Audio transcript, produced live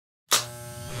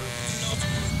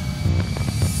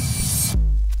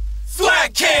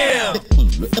THWACKcamp!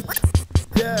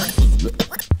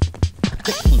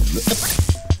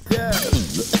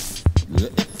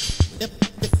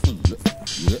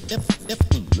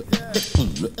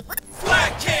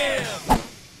 THWACKcamp!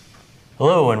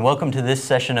 Hello and welcome to this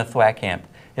session of THWACKcamp.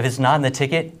 If it's not in the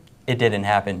ticket, it didn't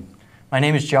happen. My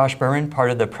name is Josh Berman,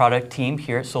 part of the product team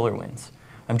here at SolarWinds.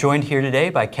 I'm joined here today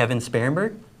by Kevin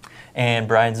Sparenberg and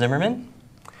Brian Zimmerman.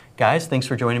 Guys, thanks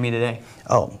for joining me today.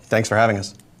 Oh, thanks for having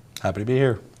us. Happy to be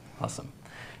here. Awesome.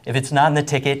 If it's not in the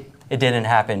ticket, it didn't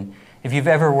happen. If you've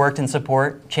ever worked in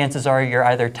support, chances are you're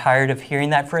either tired of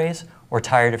hearing that phrase or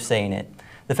tired of saying it.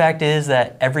 The fact is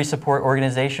that every support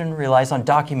organization relies on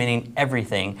documenting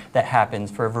everything that happens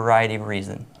for a variety of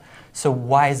reasons. So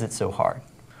why is it so hard?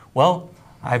 Well,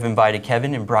 I've invited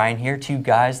Kevin and Brian here, two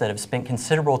guys that have spent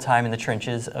considerable time in the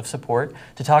trenches of support,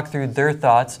 to talk through their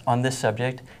thoughts on this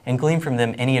subject and glean from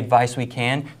them any advice we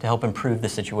can to help improve the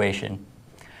situation.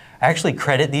 I actually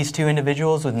credit these two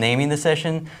individuals with naming the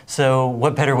session, so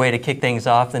what better way to kick things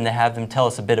off than to have them tell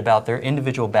us a bit about their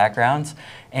individual backgrounds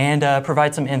and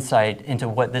provide some insight into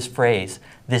what this phrase,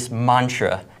 this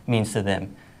mantra, means to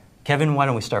them. Kevin, why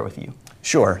don't we start with you?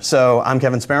 Sure. So I'm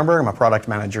Kevin Sparenberg. I'm a product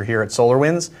manager here at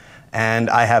SolarWinds, and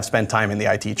I have spent time in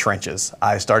the IT trenches.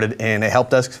 I started in a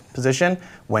help desk position,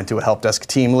 went to a help desk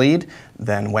team lead,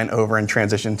 then went over and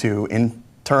transitioned to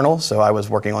internal, so I was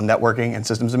working on networking and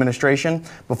systems administration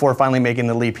before finally making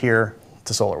the leap here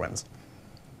to SolarWinds.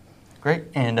 Great.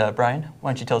 And Brian,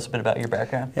 why don't you tell us a bit about your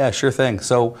background? Yeah, sure thing.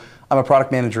 So I'm a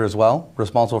product manager as well,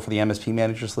 responsible for the MSP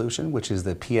manager solution, which is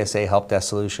the PSA help desk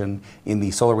solution in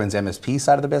the SolarWinds MSP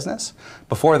side of the business.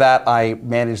 Before that, I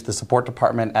managed the support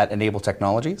department at Enable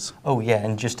Technologies. Oh yeah,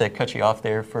 and just to cut you off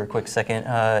there for a quick second,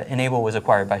 Enable was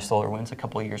acquired by SolarWinds a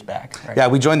couple of years back, right? Yeah,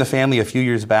 we joined the family a few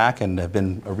years back and have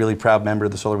been a really proud member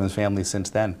of the SolarWinds family since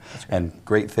then. And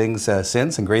great things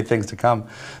since and great things to come.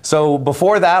 So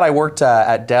before that, I worked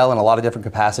at Dell in a lot of different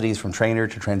capacities, from trainer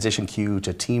to transition queue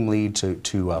to team lead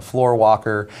to floor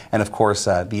walker, and of course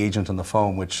the agent on the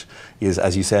phone, which is,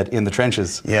 as you said, in the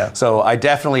trenches. Yeah. So I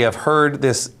definitely have heard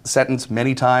this sentence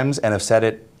many times and have said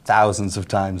it thousands of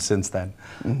times since then.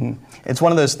 Mm-hmm. It's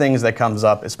one of those things that comes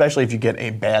up, especially if you get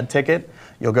a bad ticket.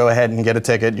 You'll go ahead and get a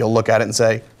ticket, you'll look at it and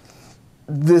say,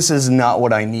 this is not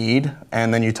what I need,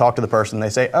 and then you talk to the person, they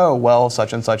say, oh, well,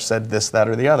 such and such said this, that,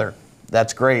 or the other.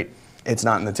 That's great. It's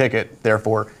not in the ticket,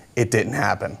 therefore it didn't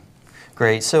happen.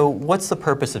 Great. So what's the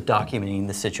purpose of documenting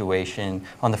the situation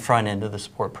on the front end of the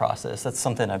support process? That's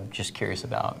something I'm just curious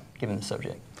about, given the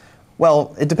subject.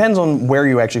 Well, it depends on where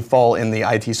you actually fall in the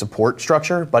IT support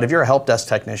structure, but if you're a help desk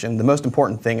technician, the most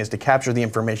important thing is to capture the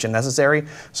information necessary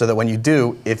so that when you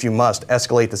do, if you must,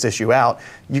 escalate this issue out,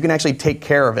 you can actually take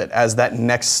care of it as that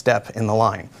next step in the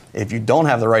line. If you don't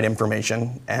have the right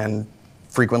information, and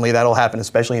frequently that'll happen,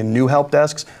 especially in new help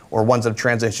desks or ones that have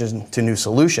transitioned to new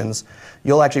solutions,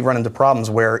 you'll actually run into problems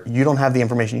where you don't have the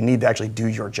information you need to actually do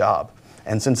your job.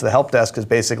 And since the help desk is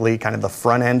basically kind of the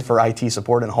front end for IT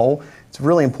support in whole, it's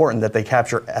really important that they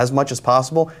capture as much as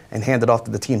possible and hand it off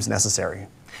to the teams necessary.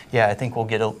 Yeah, I think we'll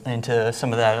get into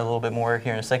some of that a little bit more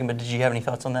here in a second, but did you have any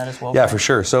thoughts on that as well? Yeah, for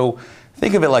sure. So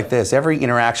think of it like this. Every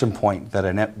interaction point that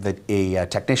a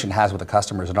technician has with a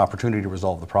customer is an opportunity to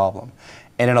resolve the problem.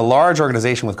 And in a large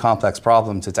organization with complex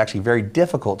problems, it's actually very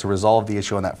difficult to resolve the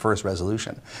issue on that first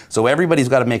resolution. So everybody's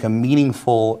got to make a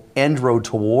meaningful end road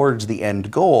towards the end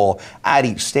goal at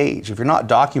each stage. If you're not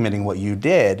documenting what you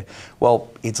did, well,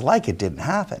 it's like it didn't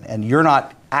happen. And you're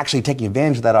not actually taking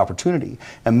advantage of that opportunity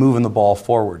and moving the ball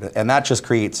forward. And that just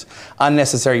creates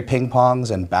unnecessary ping-pongs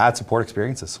and bad support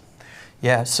experiences.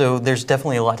 Yeah, so there's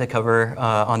definitely a lot to cover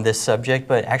on this subject,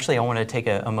 but actually I want to take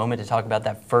a moment to talk about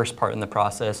that first part in the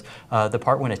process, the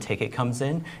part when a ticket comes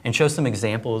in, and show some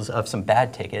examples of some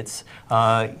bad tickets.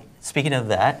 Speaking of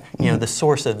that, you know, the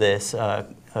source of this,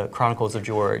 Chronicles of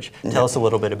George. Tell us a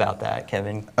little bit about that,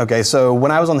 Kevin. Okay, so when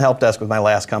I was on the help desk with my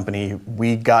last company,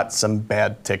 we got some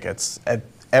bad tickets.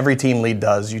 Every team lead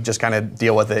does. You just kind of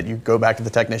deal with it. You go back to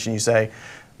the technician, you say,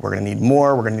 we're going to need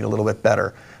more, we're going to need a little bit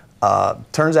better.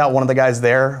 Turns out one of the guys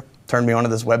there turned me onto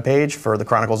this webpage for the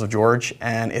Chronicles of George,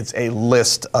 and it's a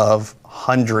list of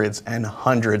hundreds and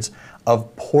hundreds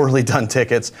of poorly done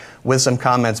tickets with some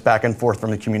comments back and forth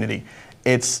from the community.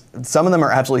 Some of them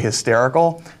are absolutely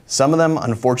hysterical. Some of them,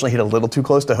 unfortunately, hit a little too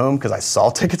close to home because I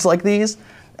saw tickets like these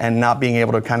and not being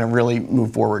able to kind of really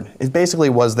move forward. It basically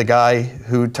was the guy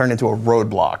who turned into a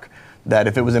roadblock. That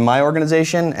if it was in my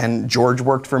organization and George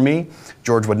worked for me,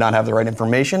 George would not have the right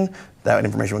information. That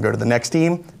information would go to the next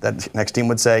team. That next team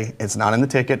would say, it's not in the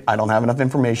ticket, I don't have enough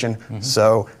information,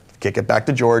 so kick it back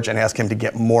to George and ask him to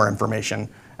get more information.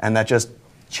 And that just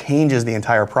changes the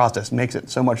entire process, makes it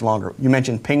so much longer. You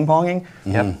mentioned ping-ponging.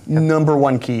 Number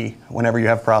one key whenever you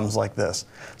have problems like this.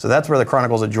 So that's where the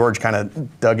Chronicles of George kind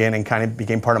of dug in and kind of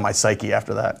became part of my psyche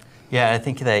after that. Yeah, I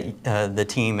think that the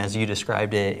team, as you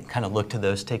described it, kind of looked to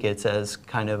those tickets as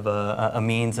kind of a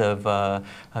means of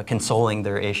consoling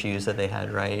their issues that they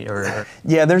had, right?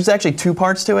 Yeah, there's actually two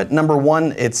parts to it. Number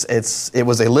one, it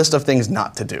was a list of things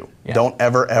not to do. Yeah. Don't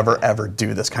ever, ever, ever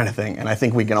do this kind of thing. And I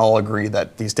think we can all agree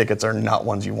that these tickets are not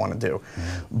ones you want to do.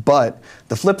 But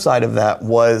the flip side of that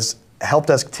was help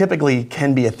desk typically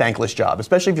can be a thankless job,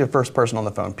 especially if you're the first person on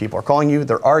the phone. People are calling you,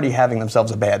 they're already having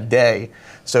themselves a bad day.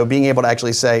 So being able to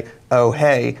actually say, oh,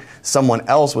 hey, someone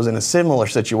else was in a similar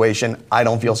situation, I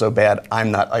don't feel so bad,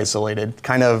 I'm not isolated,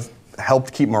 kind of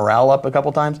helped keep morale up a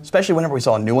couple times, especially whenever we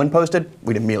saw a new one posted,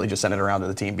 we'd immediately just send it around to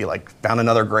the team, be like, found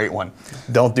another great one.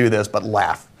 Don't do this, but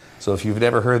laugh. So if you've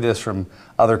never heard this from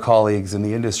other colleagues in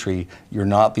the industry, you're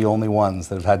not the only ones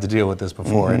that have had to deal with this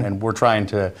before. And we're trying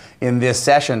to, in this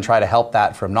session, try to help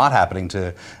that from not happening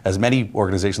to as many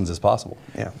organizations as possible.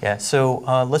 Yeah. So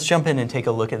let's jump in and take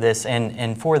a look at this.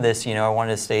 And for this, I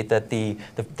wanted to state that the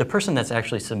person that's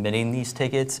actually submitting these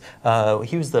tickets,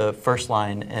 he was the first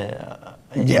line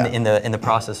in the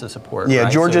process of support. Yeah,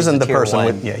 right? George so isn't the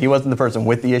person he wasn't the person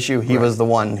with the issue. He was the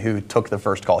one who took the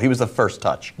first call. He was the first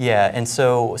touch. Yeah, and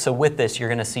so with this, you're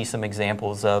going to see some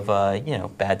examples of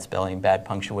bad spelling, bad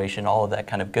punctuation, all of that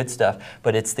kind of good stuff.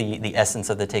 But it's the essence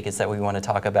of the tickets that we want to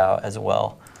talk about as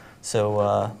well. So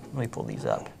let me pull these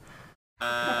up.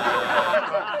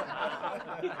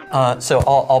 So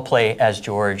I'll play as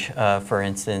George, for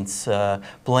instance.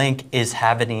 Blank is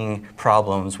having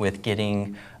problems with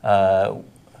getting.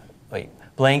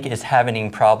 Blank is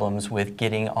having problems with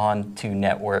getting onto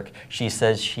network. She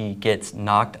says she gets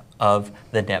knocked of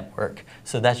the network.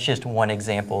 So that's just one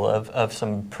example of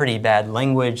some pretty bad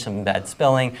language, some bad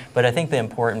spelling. But I think the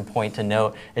important point to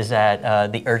note is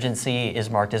that the urgency is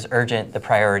marked as urgent. The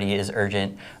priority is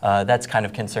urgent. That's kind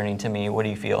of concerning to me. What do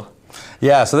you feel?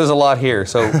 Yeah, so there's a lot here.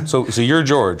 So you're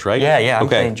George, right? Yeah, I'm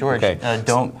playing George. Okay.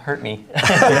 Don't hurt me.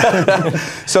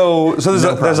 so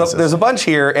there's a bunch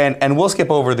here, and we'll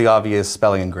skip over the obvious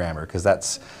spelling and grammar because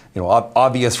that's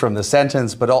obvious from the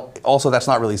sentence, but also that's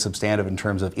not really substantive in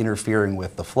terms of interfering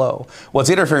with the flow. What's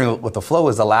interfering with the flow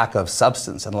is the lack of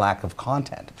substance and lack of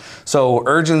content. So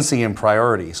urgency and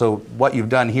priority. So what you've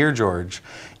done here, George,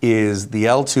 is the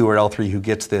L2 or L3 who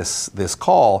gets this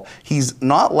call, he's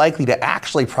not likely to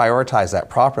actually prioritize that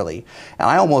properly. And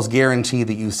I almost guarantee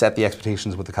that you set the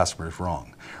expectations with the customers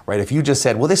wrong. Right? If you just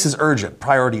said, well, this is urgent,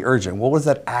 priority urgent, what does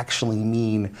that actually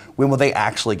mean? When will they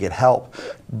actually get help?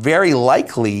 Very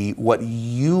likely what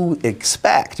you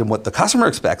expect and what the customer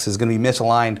expects is going to be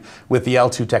misaligned with the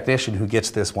L2 technician who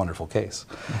gets this wonderful case.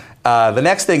 The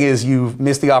next thing is you've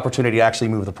missed the opportunity to actually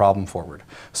move the problem forward.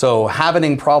 So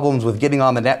having problems with getting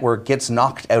on the network, gets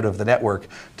knocked out of the network,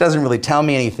 doesn't really tell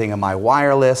me anything. Am I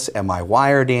wireless? Am I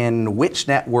wired in? Which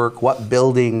network? What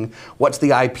building? What's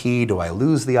the IP? Do I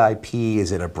lose the IP?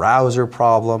 Is it a browser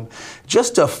problem?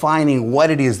 Just defining what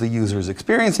it is the user is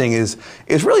experiencing is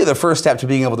really the first step to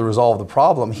being able to resolve the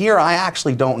problem. Here, I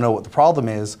actually don't know what the problem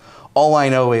is. All I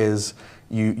know is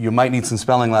you might need some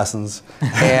spelling lessons,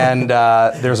 and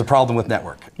there's a problem with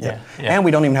network. Yeah. And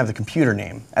we don't even have the computer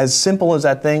name. As simple as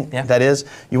that thing, that is,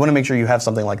 you want to make sure you have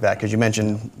something like that, because you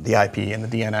mentioned the IP and the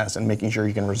DNS and making sure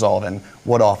you can resolve in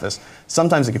what office.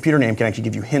 Sometimes the computer name can actually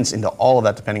give you hints into all of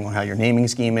that depending on how your naming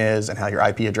scheme is and how your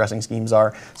IP addressing schemes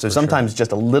are. So sometimes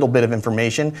just a little bit of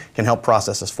information can help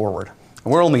process us forward.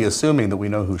 We're only assuming that we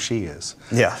know who she is.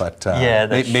 Yeah. But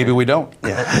maybe we don't.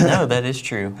 Yeah. No, that is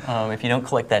true. If you don't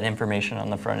collect that information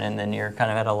on the front end, then you're kind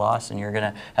of at a loss, and you're going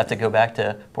to have to go back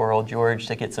to poor old George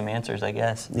to get some answers, I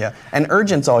guess. Yeah. And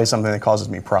urgent's always something that causes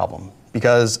me a problem,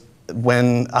 because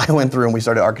when I went through and we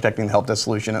started architecting the help desk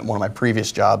solution at one of my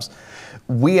previous jobs,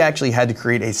 we actually had to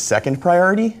create a second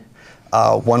priority.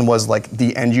 One was like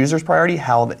the end user's priority,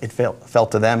 how it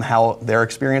felt to them, how their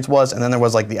experience was, and then there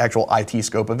was like the actual IT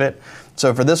scope of it.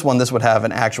 So for this one, this would have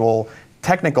an actual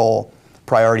technical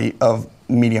priority of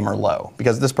medium or low,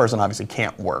 because this person obviously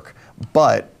can't work.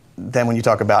 But then when you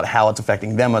talk about how it's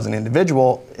affecting them as an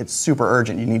individual, it's super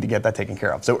urgent. You need to get that taken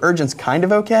care of. So urgent's kind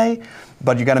of okay,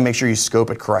 but you got to make sure you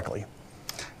scope it correctly.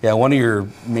 Yeah, one of your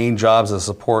main jobs as a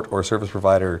support or service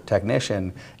provider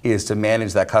technician is to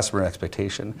manage that customer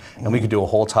expectation. And we could do a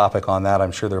whole topic on that.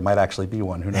 I'm sure there might actually be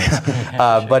one, who knows.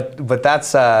 But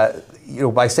that's,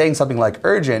 by saying something like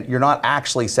urgent, you're not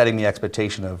actually setting the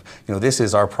expectation of, this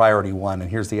is our priority one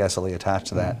and here's the SLA attached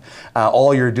to that.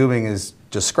 All you're doing is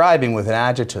describing with an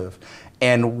adjective.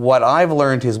 And what I've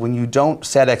learned is when you don't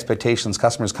set expectations,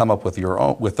 customers come up with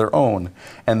their own,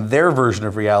 and their version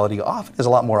of reality often is a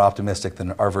lot more optimistic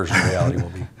than our version of reality will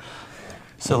be.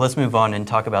 So let's move on and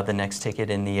talk about the next ticket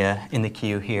in the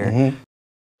queue here. Mm-hmm.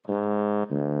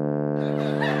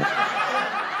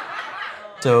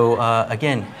 So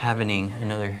again, having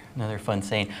another fun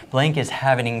saying. Blank is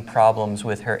having problems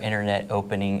with her internet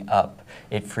opening up.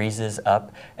 It freezes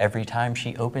up every time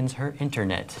she opens her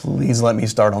internet. Please let me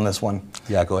start on this one.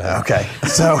 Yeah, go ahead. Okay,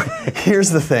 so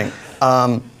here's the thing.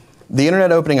 The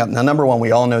internet opening up, now number one,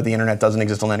 we all know the internet doesn't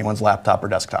exist on anyone's laptop or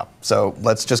desktop. So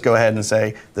let's just go ahead and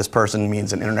say this person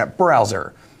means an internet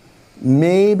browser.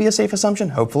 Maybe a safe assumption,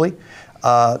 hopefully.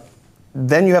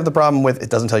 Then you have the problem with it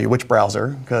doesn't tell you which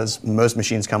browser, because most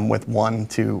machines come with 1,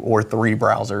 2, or 3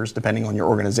 browsers, depending on your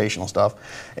organizational stuff.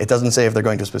 It doesn't say if they're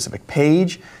going to a specific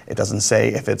page. It doesn't say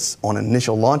if it's on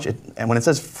initial launch. And when it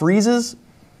says freezes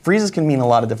can mean a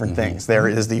lot of different things. There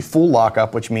is the full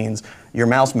lockup, which means your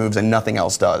mouse moves and nothing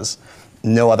else does.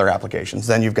 No other applications.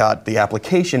 Then you've got the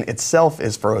application itself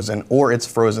is frozen, or it's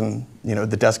frozen, the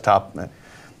desktop.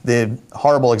 The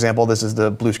horrible example, this is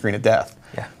the blue screen of death.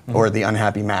 Yeah. Or the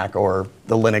unhappy Mac, or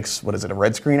the Linux, what is it, a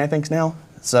red screen I think now?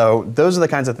 So those are the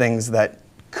kinds of things that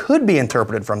could be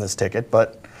interpreted from this ticket,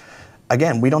 but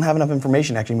again, we don't have enough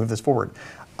information to actually move this forward.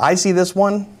 I see this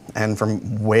one, and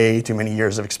from way too many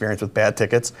years of experience with bad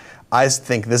tickets, I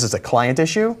think this is a client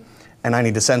issue, and I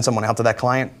need to send someone out to that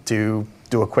client to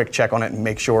do a quick check on it and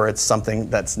make sure it's something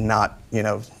that's not,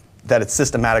 that it's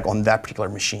systematic on that particular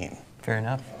machine. Fair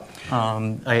enough.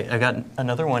 I got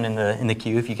another one in the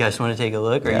queue. If you guys want to take a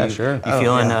look, Yeah, sure.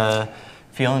 You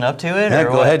feeling up to it? Yeah, or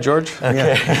go what? ahead, George.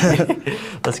 Okay. Yeah.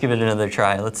 Let's give it another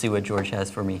try. Let's see what George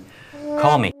has for me.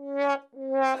 Call me.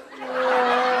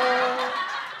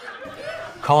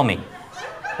 Call me.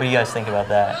 What do you guys think about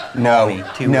that? Call me.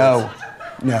 2 words.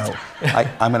 No.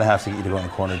 I'm going to have to get you to go in the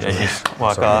corner, George. Just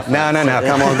walk Sorry. off. No.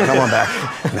 Come on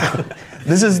back. No.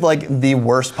 This is like the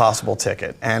worst possible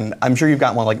ticket, and I'm sure you've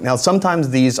got one. Now, sometimes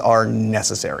these are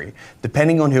necessary,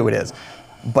 depending on who it is.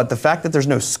 But the fact that there's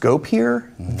no scope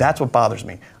here, that's what bothers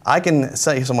me. I can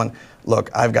say to someone, look,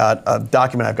 I've got a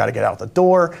document I've got to get out the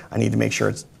door. I need to make sure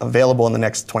it's available in the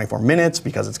next 24 minutes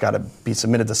because it's got to be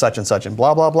submitted to such and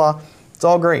blah, blah, blah. It's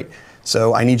all great.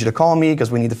 So I need you to call me because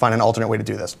we need to find an alternate way to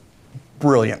do this.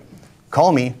 Brilliant.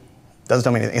 Call me. Doesn't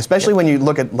tell me anything, especially when you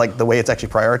look at the way it's actually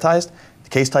prioritized. The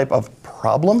case type of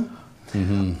problem.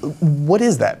 What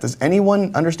is that? Does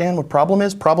anyone understand what problem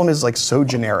is? Problem is so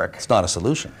generic. It's not a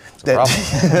solution. It's a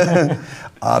problem.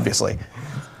 Obviously.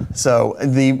 So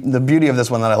the beauty of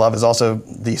this one that I love is also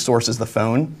the source is the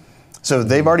phone. So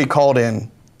they've already called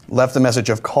in, left the message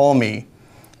of call me,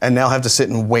 and now have to sit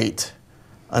and wait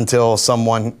until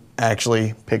someone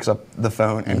actually picks up the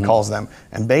phone and calls them.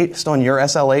 And based on your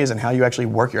SLAs and how you actually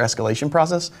work your escalation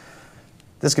process,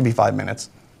 this could be 5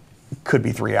 minutes, could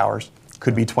be 3 hours,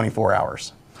 could be 24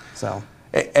 hours. So,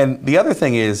 and the other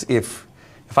thing is, if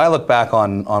I look back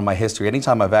on my history,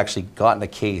 anytime I've actually gotten a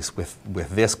case with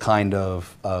this kind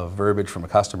of verbiage from a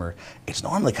customer, it's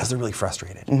normally because they're really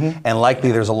frustrated. And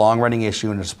likely there's a long-running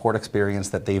issue and a support experience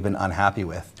that they've been unhappy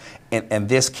with. And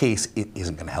this case, it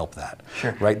isn't going to help that.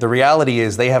 Sure. Right? The reality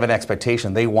is they have an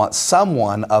expectation. They want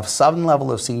someone of some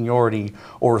level of seniority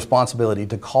or responsibility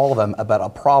to call them about a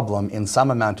problem in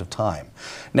some amount of time.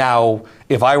 Now,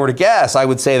 if I were to guess, I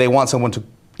would say they want someone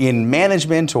in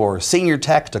management or senior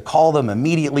tech to call them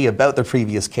immediately about the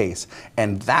previous case.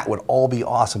 And that would all be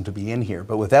awesome to be in here.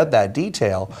 But without that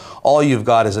detail, all you've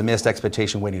got is a missed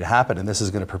expectation waiting to happen. And this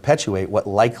is going to perpetuate what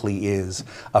likely is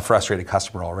a frustrated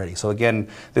customer already. So again,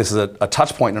 this is a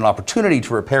touch point and an opportunity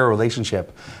to repair a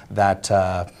relationship that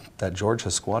George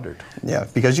has squandered. yeah,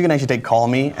 because you can actually take call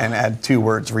me and add 2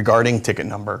 words regarding ticket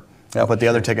number. Yep. Put the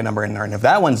other ticket number in there. And if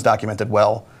that one's documented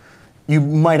well,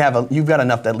 you've got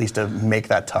enough at least to make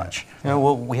that touch.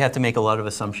 Well, we have to make a lot of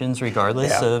assumptions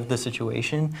regardless of the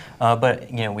situation.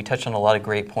 But we touched on a lot of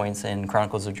great points, and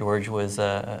Chronicles of George was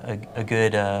a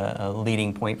good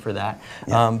leading point for that.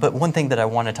 Yeah. But one thing that I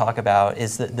want to talk about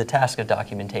is the task of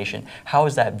documentation. How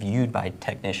is that viewed by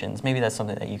technicians? Maybe that's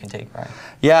something that you can take, Brian.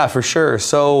 Yeah, for sure.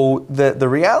 So the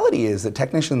reality is that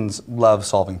technicians love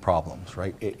solving problems,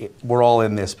 right? We're all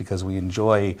in this because we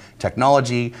enjoy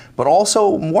technology, but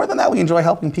also more than that, we enjoy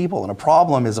helping people. And a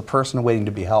problem is a person waiting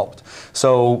to be helped.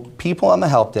 So people on the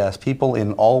help desk, people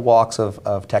in all walks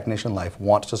of technician life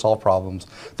want to solve problems.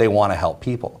 They want to help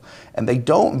people. And they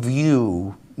don't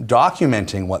view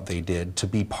documenting what they did to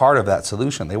be part of that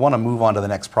solution. They want to move on to the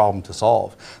next problem to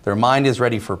solve. Their mind is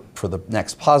ready for the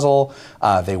next puzzle.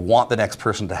 They want the next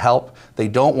person to help. They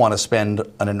don't want to spend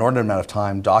an inordinate amount of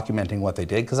time documenting what they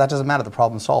did, because that doesn't matter. The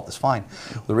problem solved is fine.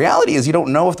 The reality is you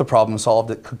don't know if the problem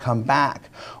solved, it could come back.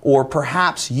 Or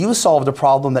perhaps you solved a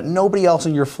problem that nobody else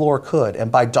on your floor could.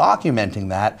 And by documenting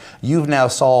that, you've now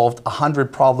solved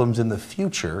 100 problems in the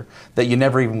future that you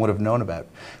never even would have known about.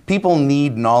 People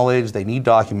need knowledge, they need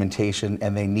documentation,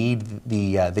 and they need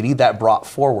that brought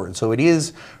forward. So it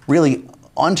is really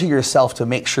onto yourself to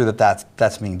make sure that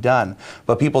that's being done,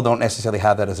 but people don't necessarily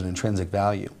have that as an intrinsic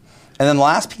value. And then the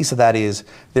last piece of that is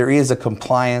there is a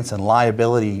compliance and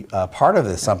liability part of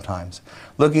this sometimes.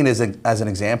 Looking as an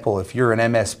example, if you're an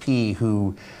MSP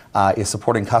who is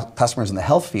supporting customers in the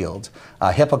health field,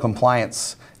 HIPAA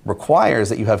compliance requires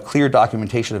that you have clear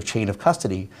documentation of chain of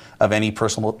custody of any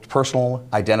personal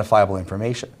identifiable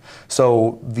information.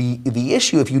 So the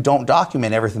issue, if you don't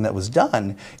document everything that was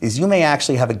done, is you may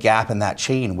actually have a gap in that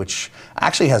chain, which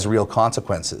actually has real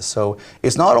consequences. So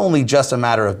it's not only just a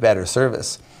matter of better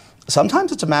service,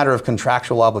 sometimes it's a matter of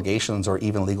contractual obligations or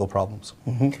even legal problems.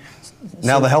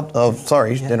 Now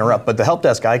sorry to interrupt, but the help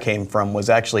desk I came from was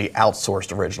actually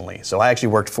outsourced originally. So I actually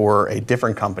worked for a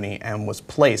different company and was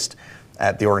placed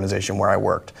at the organization where I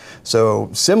worked. So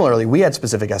similarly, we had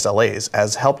specific SLAs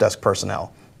as help desk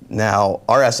personnel. Now,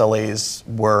 our SLAs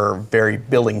were very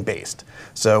billing based.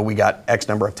 So we got X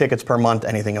number of tickets per month,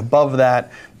 anything above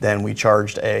that, then we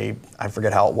charged I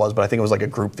forget how it was, but I think it was like a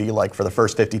group fee, like for the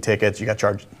first 50 tickets, you got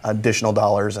charged additional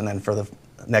dollars, and then for the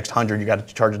next 100, you got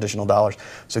to charge additional dollars.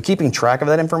 So keeping track of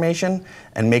that information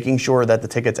and making sure that the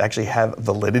tickets actually have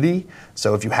validity.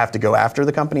 So if you have to go after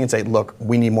the company and say, look,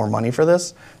 we need more money for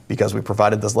this because we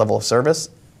provided this level of service,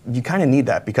 you kind of need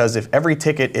that, because if every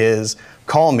ticket is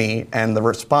call me and the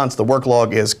response, the work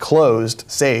log is closed,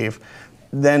 save,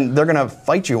 then they're going to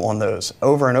fight you on those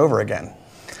over and over again.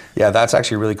 Yeah, that's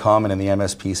actually really common in the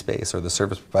MSP space or the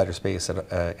service provider space in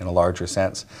a larger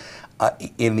sense.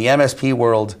 In the MSP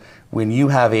world, when you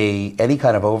have any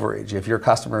kind of overage, if your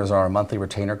customers are a monthly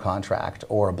retainer contract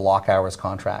or a block hours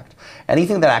contract,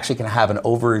 anything that actually can have an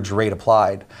overage rate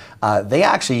applied, they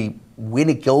actually, when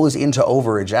it goes into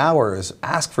overage hours,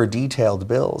 ask for detailed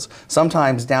bills,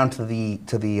 sometimes down to the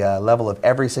level of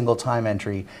every single time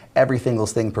entry, every single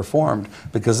thing performed,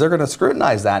 because they're going to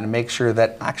scrutinize that and make sure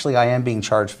that actually I am being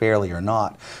charged fairly or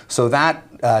not. So that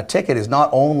ticket is not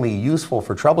only useful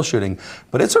for troubleshooting,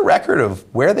 but it's a record of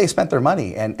where they spent their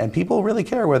money, and people really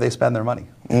care where they spend their money.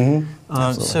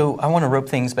 So I want to rope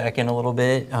things back in a little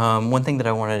bit. One thing that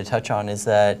I wanted to touch on is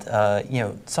that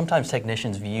sometimes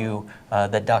technicians view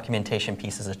that documentation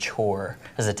piece as a chore,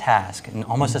 as a task, and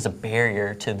almost as a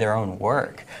barrier to their own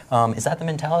work. Is that the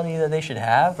mentality that they should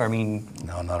have? I mean,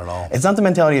 no, not at all. It's not the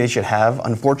mentality they should have.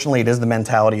 Unfortunately, it is the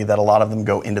mentality that a lot of them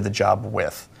go into the job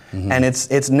with. And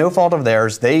it's no fault of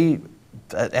theirs.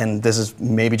 And this is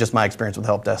maybe just my experience with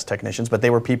help desk technicians, but they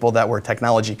were people that were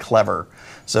technology clever.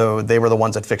 So they were the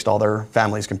ones that fixed all their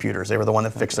family's computers. They were the one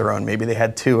that fixed their own. Maybe they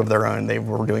had 2 of their own. They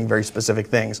were doing very specific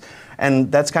things. And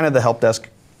that's kind of the help desk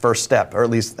first step, or at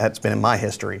least that's been in my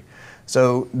history.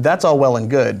 So that's all well and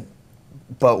good.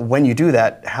 But when you do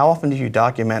that, how often do you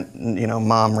document,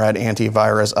 mom read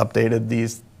antivirus, updated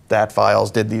these stat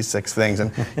files, did these 6 things,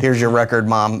 and here's your record,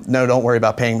 mom. No, don't worry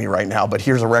about paying me right now, but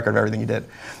here's a record of everything you did.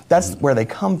 That's where they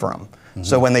come from.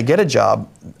 So when they get a job,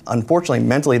 unfortunately,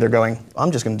 mentally, they're going, I'm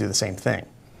just going to do the same thing.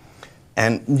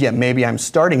 And yeah, maybe I'm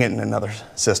starting it in another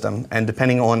system, and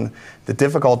depending on the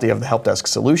difficulty of the help desk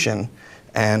solution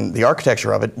and the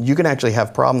architecture of it, you can actually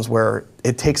have problems where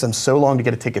it takes them so long to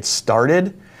get a ticket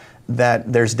started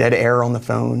that there's dead air on the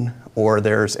phone, or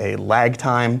there's a lag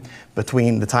time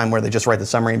between the time where they just write the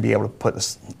summary and be able to put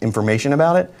this information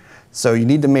about it. So you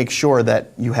need to make sure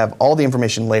that you have all the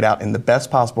information laid out in the best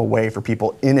possible way for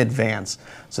people in advance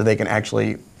so they can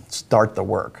actually start the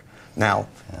work. Now,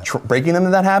 breaking them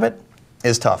in that habit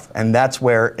is tough. And that's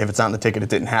where, if it's not in the ticket, it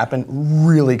didn't happen,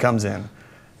 really comes in.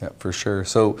 Yeah, for sure.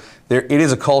 So it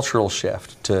is a cultural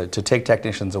shift to take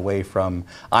technicians away from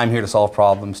I'm here to solve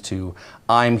problems to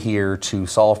I'm here to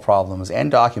solve problems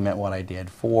and document what I did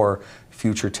for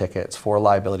future tickets, for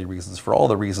liability reasons, for all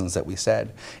the reasons that we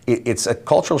said. It's a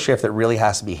cultural shift that really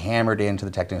has to be hammered into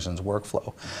the technician's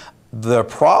workflow. The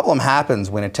problem happens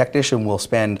when a technician will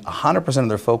spend 100% of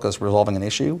their focus resolving an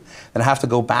issue, then have to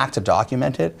go back to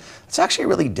document it. It's actually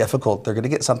really difficult. They're going to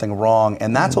get something wrong,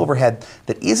 and that's overhead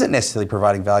that isn't necessarily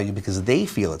providing value because they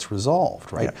feel it's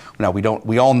resolved, right? Yeah. Now,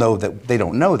 we all know that they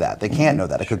don't know that. They can't know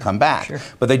that. It could come back.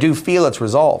 But they do feel it's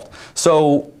resolved.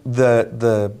 So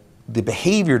the the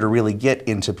behavior to really get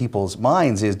into people's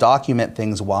minds is document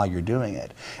things while you're doing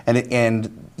it.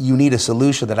 And you need a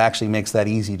solution that actually makes that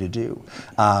easy to do.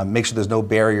 Make sure there's no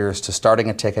barriers to starting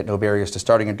a ticket, no barriers to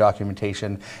starting a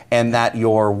documentation, and that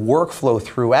your workflow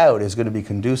throughout is going to be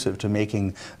conducive to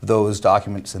making those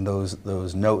documents and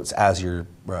those notes as you're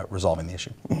resolving the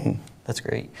issue. Mm-hmm. That's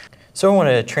great. So I want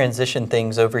to transition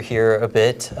things over here a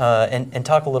bit and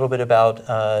talk a little bit about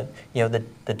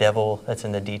the devil that's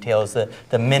in the details, the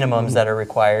minimums that are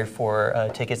required for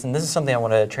tickets. And this is something I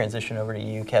want to transition over to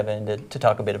you, Kevin, to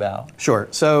talk a bit about. Sure.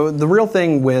 So the real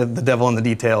thing with the devil in the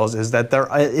details is that there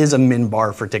is a min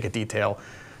bar for ticket detail.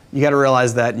 You got to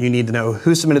realize that you need to know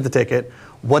who submitted the ticket,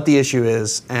 what the issue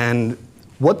is, and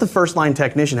what the first line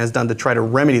technician has done to try to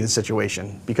remedy the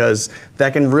situation, because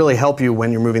that can really help you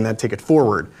when you're moving that ticket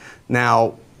forward.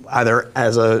 Now, either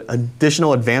as an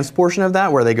additional advanced portion of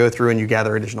that, where they go through and you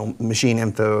gather additional machine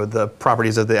info, the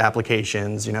properties of the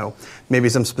applications, maybe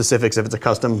some specifics if it's a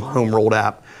custom home rolled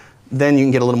app, then you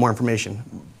can get a little more information.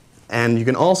 And you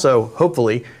can also,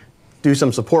 hopefully, do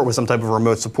some support with some type of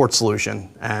remote support solution.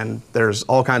 And there's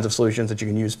all kinds of solutions that you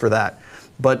can use for that.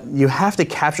 But you have to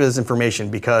capture this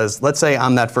information, because let's say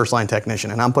I'm that first line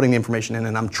technician and I'm putting the information in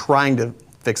and I'm trying to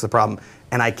fix the problem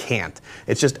and I can't.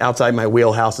 It's just outside my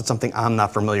wheelhouse. It's something I'm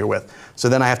not familiar with. So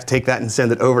then I have to take that and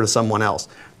send it over to someone else.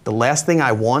 The last thing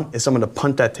I want is someone to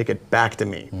punt that ticket back to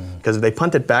me, because if they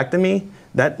punt it back to me,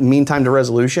 that mean time to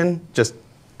resolution just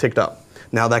ticked up.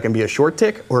 Now that can be a short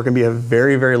tick or it can be a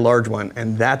very, very large one,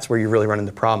 and that's where you really run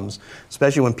into problems,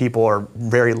 especially when people are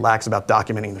very lax about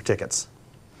documenting their tickets.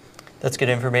 That's good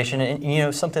information.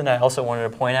 And something I also wanted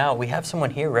to point out, we have someone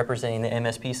here representing the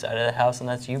MSP side of the house, and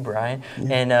that's you, Brian.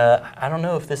 Yeah. And I don't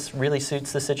know if this really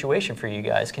suits the situation for you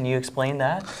guys. Can you explain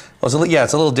that? Well,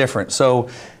 it's a little different. So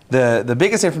the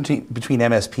biggest difference between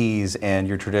MSPs and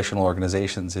your traditional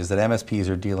organizations is that MSPs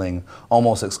are dealing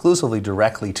almost exclusively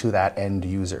directly to that end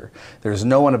user. There's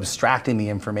no one abstracting the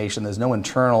information. There's no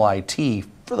internal IT,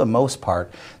 for the most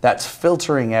part, that's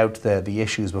filtering out the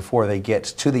issues before they get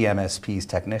to the MSP's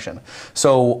technician.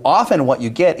 So often what you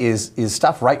get is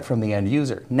stuff right from the end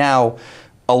user. Now,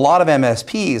 a lot of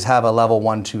MSPs have a level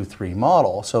 1, 2, 3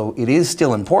 model, so it is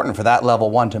still important for that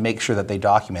level 1 to make sure that they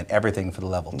document everything for the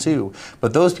level 2,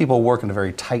 but those people work in a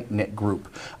very tight-knit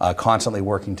group, constantly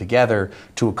working together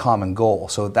to a common goal.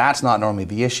 So that's not normally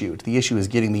the issue. The issue is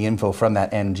getting the info from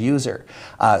that end user.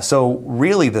 So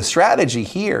really the strategy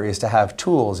here is to have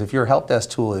tools. If your help desk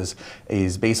tool is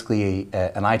basically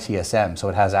an ITSM, so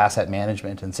it has asset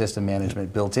management and system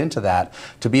management built into that,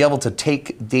 to be able to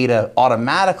take data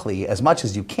automatically as much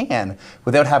as you can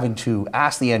without having to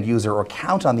ask the end user or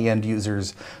count on the end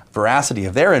user's veracity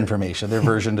of their information. Their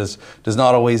version does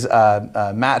not always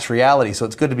match reality, so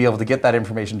it's good to be able to get that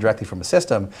information directly from a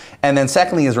system. And then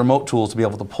secondly is remote tools to be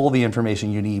able to pull the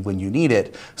information you need when you need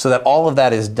it, so that all of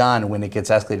that is done when it gets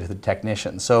escalated to the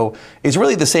technician. So it's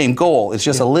really the same goal, it's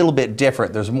just a little bit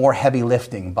different. There's more heavy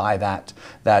lifting by that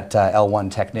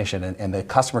L1 technician, and the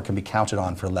customer can be counted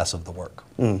on for less of the work.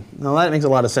 Now that makes a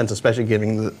lot of sense, especially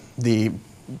given the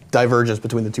divergence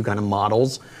between the two kind of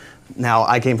models. Now,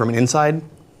 I came from an inside,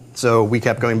 so we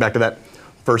kept going back to that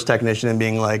first technician and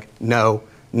being like, no,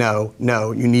 no,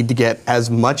 no, you need to get as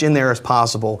much in there as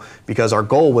possible, because our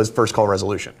goal was first call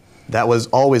resolution. That was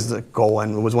always the goal,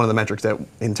 and it was one of the metrics that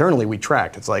internally we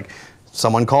tracked. It's like,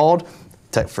 someone called,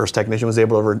 first technician was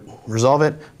able to resolve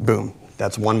it, boom.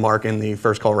 That's one mark in the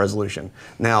first call resolution.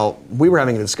 Now, we were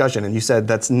having a discussion, and you said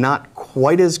that's not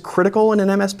quite as critical in an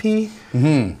MSP?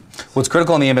 Mm-hmm. What's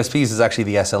critical in the MSPs is actually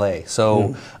the SLA.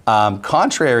 So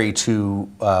contrary to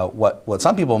what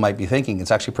some people might be thinking, it's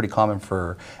actually pretty common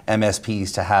for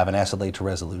MSPs to have an SLA to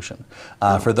resolution.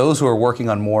 For those who are working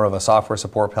on more of a software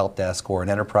support help desk or an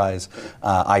enterprise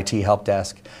IT help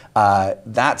desk,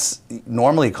 that's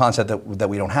normally a concept that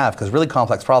we don't have, because really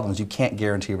complex problems, you can't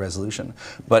guarantee a resolution.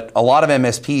 But a lot of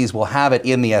MSPs will have it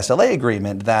in the SLA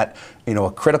agreement that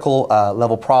a critical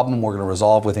level problem we're going to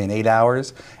resolve within 8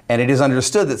 hours. And it is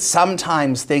understood that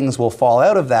sometimes things will fall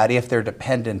out of that if they're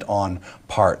dependent on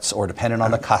parts or dependent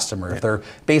on the customer. If they're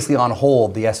basically on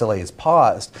hold, the SLA is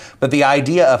paused. But the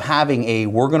idea of having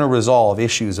we're going to resolve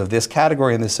issues of this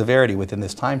category and this severity within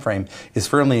this time frame is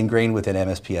firmly ingrained within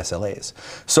MSP SLAs.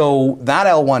 So that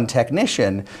L1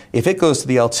 technician, if it goes to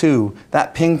the L2,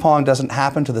 that ping pong doesn't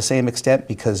happen to the same extent,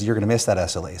 because you're going to miss that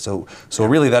SLA. So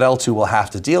really that L2 will have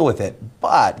to deal with it,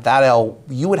 but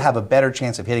you would have a better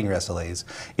chance of hitting your SLAs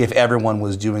if everyone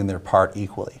was doing their part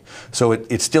equally. So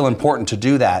it's still important to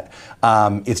do that.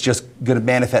 It's just going to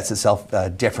manifest itself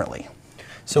differently.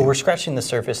 So we're scratching the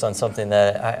surface on something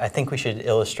that I think we should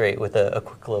illustrate with a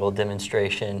quick little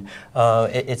demonstration.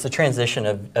 It's a transition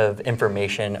of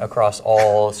information across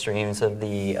all streams of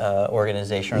the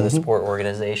organization or the support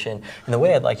organization. And the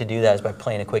way I'd like to do that is by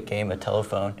playing a quick game of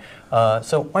telephone.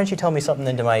 So why don't you tell me something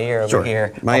into my ear over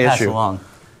here? My I'll pass issue. along.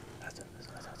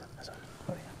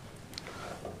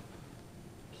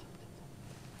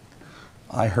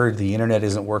 I heard the internet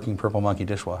isn't working, Purple Monkey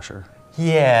dishwasher.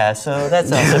 Yeah, so that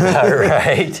sounds about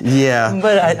right. Yeah.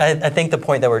 But I think the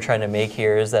point that we're trying to make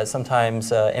here is that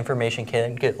sometimes information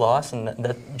can get lost, and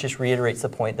that just reiterates the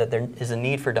point that there is a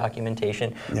need for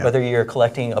documentation, whether you're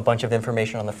collecting a bunch of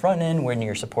information on the front end when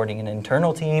you're supporting an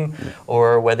internal team,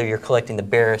 or whether you're collecting the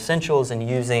bare essentials and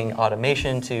using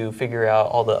automation to figure out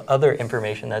all the other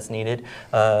information that's needed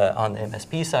on the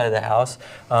MSP side of the house.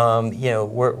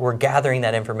 We're gathering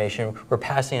that information, we're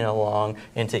passing it along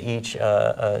into each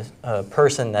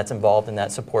person that's involved in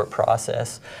that support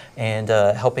process, and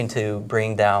helping to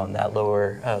bring down that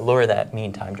lower that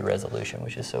mean time to resolution,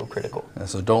 which is so critical.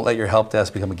 So don't let your help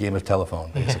desk become a game of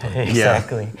telephone, basically.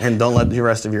 Exactly. Yeah. And don't let the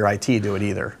rest of your IT do it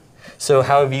either. So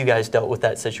how have you guys dealt with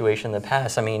that situation in the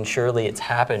past? I mean, surely it's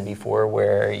happened before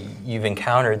where you've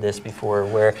encountered this before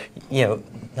where,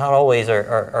 not always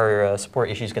are support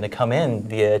issues going to come in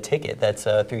via a ticket that's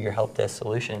through your help desk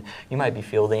solution. You might be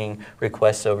fielding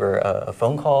requests over a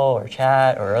phone call or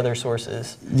chat or other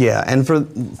sources. Yeah, and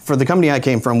for the company I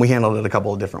came from, we handled it a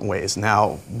couple of different ways.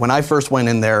 Now, when I first went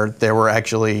in there were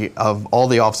actually, of all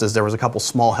the offices, there was a couple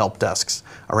small help desks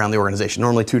around the organization,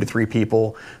 normally 2 to 3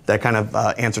 people that kind of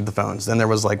answered the phones. Then there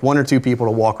was like 1 or 2 people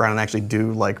to walk around and actually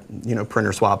do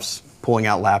printer swaps, pulling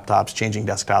out laptops, changing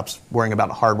desktops, worrying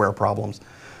about hardware problems.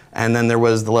 And then there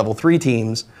was the level 3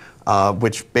 teams,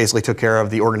 which basically took care of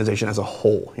the organization as a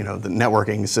whole, the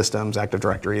networking systems, Active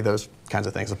Directory, those kinds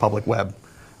of things, the public web.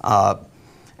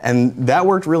 And that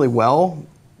worked really well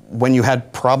when you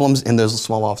had problems in those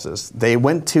small offices. They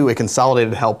went to a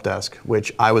consolidated help desk,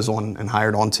 which I was on and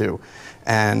hired onto.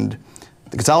 And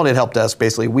the consolidated help desk,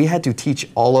 basically, we had to teach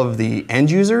all of the end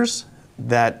users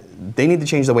that they need to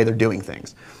change the way they're doing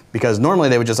things. Because normally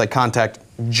they would just contact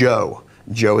Joe.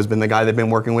 Joe has been the guy they've been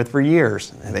working with for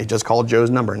years. And they just called Joe's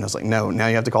number. And I was like, no, now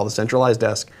you have to call the centralized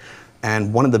desk.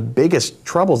 And one of the biggest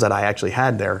troubles that I actually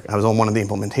had there, I was on one of the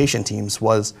implementation teams,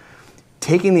 was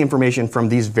taking the information from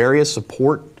these various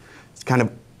support kind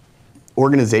of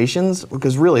organizations,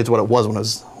 because really it's what it was when it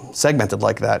was segmented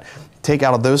like that, take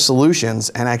out of those solutions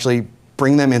and actually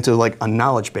bring them into a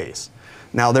knowledge base.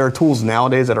 Now, there are tools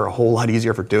nowadays that are a whole lot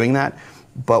easier for doing that.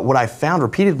 But what I found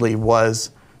repeatedly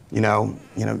was,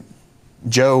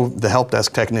 Joe, the help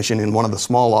desk technician in one of the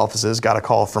small offices, got a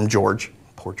call from George.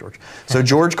 Poor George. So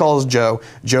George calls Joe.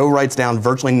 Joe writes down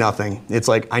virtually nothing. It's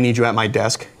like, I need you at my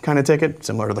desk kind of ticket,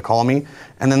 similar to the call me.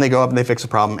 And then they go up and they fix the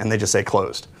problem and they just say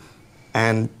closed.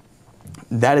 And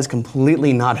that is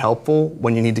completely not helpful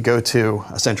when you need to go to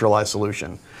a centralized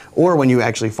solution, or when you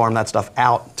actually farm that stuff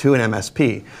out to an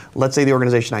MSP. Let's say the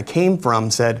organization I came from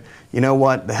said, you know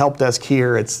what, the help desk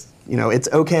here, it's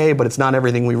okay, but it's not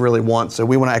everything we really want, so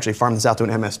we want to actually farm this out to an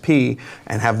MSP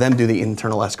and have them do the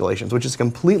internal escalations, which is a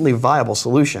completely viable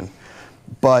solution.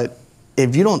 But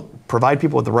if you don't provide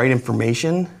people with the right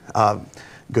information,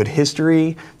 good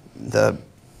history,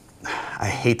 I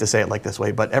hate to say it like this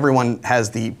way, but everyone has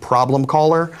the problem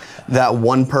caller, that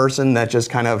one person that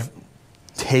just kind of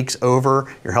takes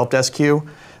over your help desk queue.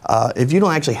 If you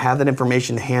don't actually have that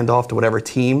information to hand off to whatever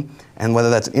team, and whether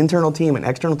that's an internal team, an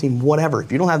external team, whatever,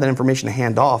 if you don't have that information to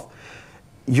hand off,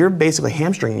 you're basically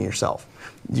hamstringing yourself.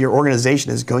 Your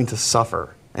organization is going to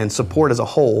suffer, and support as a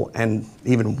whole, and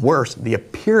even worse, the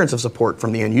appearance of support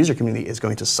from the end user community is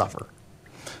going to suffer.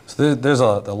 So there's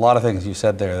a lot of things you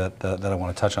said there that I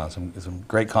want to touch on, some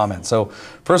great comments. So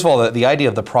first of all, the idea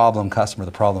of the problem customer,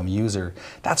 the problem user,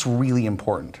 that's really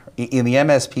important. In the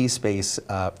MSP space,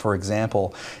 for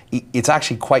example, it's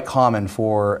actually quite common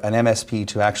for an MSP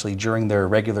to actually, during their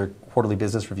regular quarterly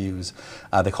business reviews,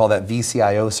 they call that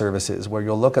VCIO services, where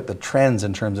you'll look at the trends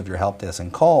in terms of your help desk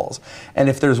and calls. And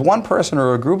if there's one person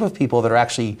or a group of people that are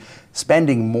actually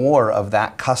spending more of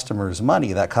that customer's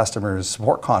money, that customer's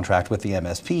support contract with the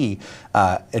MSP,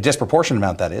 a disproportionate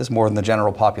amount that is, more than the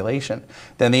general population,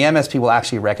 then the MSP will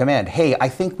actually recommend, hey, I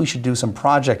think we should do some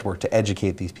project work to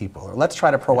educate these people, or let's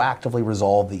try to proactively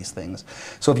resolve these things.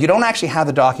 So if you don't actually have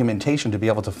the documentation to be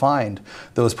able to find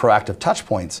those proactive touch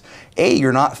points, A,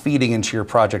 you're not feeding into your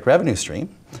project revenue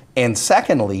stream, and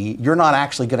secondly, you're not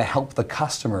actually going to help the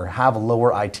customer have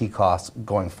lower IT costs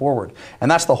going forward. And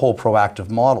that's the whole proactive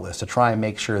model, is to try and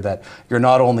make sure that you're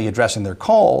not only addressing their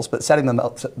calls, but setting them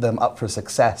up for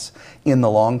success in the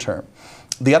long term.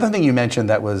 The other thing you mentioned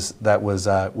that was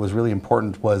really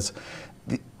important was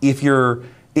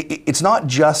it's not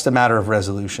just a matter of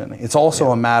resolution. It's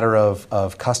also a matter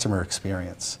of customer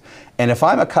experience. And if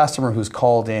I'm a customer who's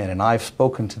called in and I've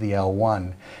spoken to the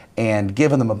L1 and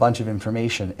given them a bunch of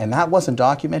information and that wasn't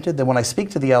documented, then when I speak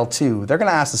to the L2, they're going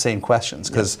to ask the same questions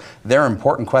because they're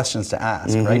important questions to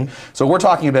ask, right? So we're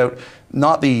talking about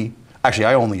not the actually,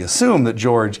 I only assume that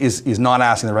George is not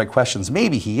asking the right questions.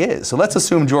 Maybe he is. So let's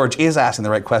assume George is asking the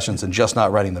right questions and just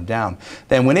not writing them down.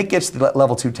 Then when it gets to the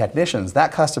level 2 technicians,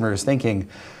 that customer is thinking,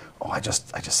 oh, I just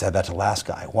said that to the last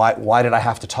guy. Why did I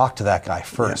have to talk to that guy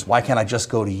first? Why can't I just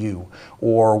go to you?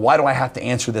 Or why do I have to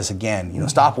answer this again? You know,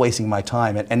 stop wasting my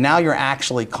time. And now you're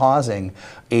actually causing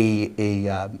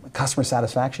a customer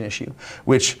satisfaction issue,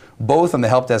 which both on the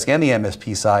help desk and the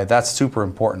MSP side, that's super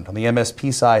important. On the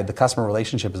MSP side, the customer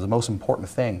relationship is the most important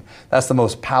thing. That's the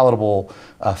most palatable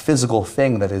physical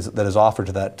thing that is offered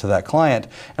to that client.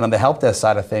 And on the help desk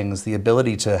side of things, the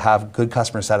ability to have good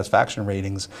customer satisfaction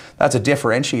ratings, that's a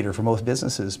differentiator for most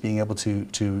businesses being able to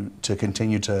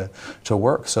continue to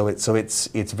work. So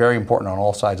it's very important on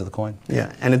all sides of the coin.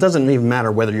 Yeah, and it doesn't even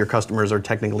matter whether your customers are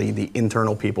technically the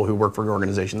internal people who work for your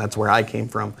organization. That's where I came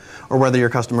from, or whether your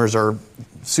customers are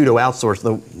pseudo outsourced,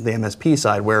 the MSP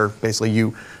side, where basically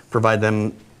you provide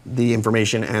them the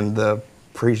information and the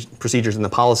procedures and the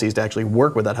policies to actually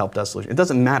work with that help desk solution. It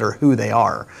doesn't matter who they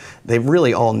are. They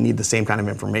really all need the same kind of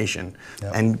information.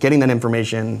 Yep. And getting that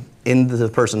information into the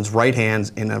person's right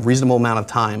hands in a reasonable amount of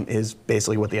time is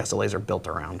basically what the SLAs are built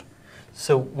around.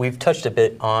 So we've touched a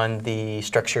bit on the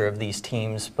structure of these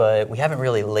teams, but we haven't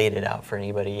really laid it out for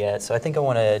anybody yet. So I think I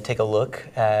want to take a look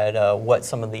at what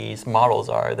some of these models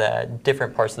are that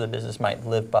different parts of the business might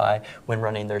live by when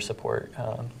running their support.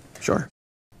 Sure.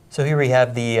 So here we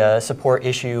have the support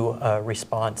issue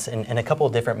response and a couple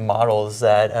of different models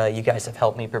that you guys have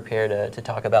helped me prepare to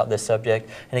talk about this subject.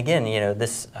 And again, you know,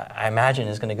 this I imagine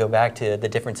is going to go back to the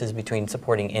differences between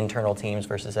supporting internal teams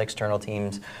versus external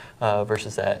teams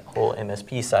versus that whole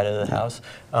MSP side of the house.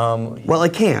 Well,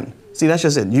 it can. See, that's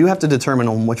just it. You have to determine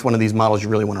on which one of these models you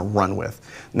really want to run with.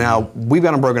 Now, we've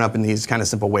got them broken up in these kind of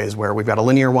simple ways where we've got a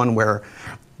linear one where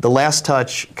the last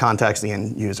touch contacts the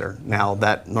end user. Now,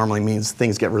 that normally means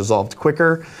things get resolved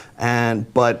quicker,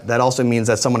 but that also means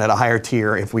that someone at a higher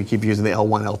tier, if we keep using the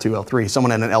L1, L2, L3,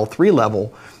 someone at an L3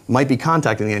 level might be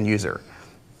contacting the end user.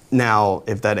 Now,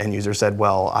 if that end user said,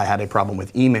 well, I had a problem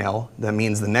with email, that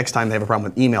means the next time they have a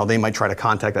problem with email, they might try to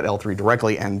contact that L3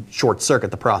 directly and short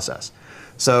circuit the process.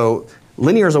 So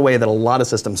linear is a way that a lot of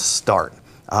systems start.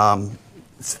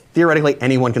 Theoretically,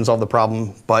 anyone can solve the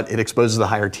problem, but it exposes the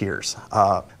higher tiers.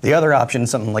 The other option is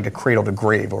something like a cradle to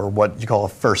grave, or what you call a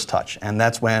first touch. And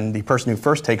that's when the person who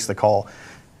first takes the call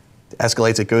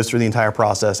escalates, it goes through the entire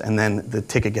process, and then the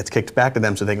ticket gets kicked back to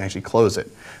them so they can actually close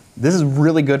it. This is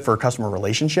really good for customer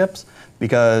relationships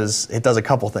because it does a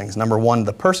couple things. Number one,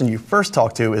 the person you first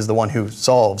talk to is the one who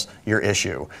solves your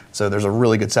issue. So there's a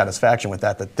really good satisfaction with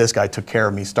that this guy took care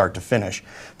of me start to finish.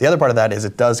 The other part of that is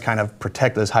it does kind of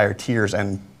protect those higher tiers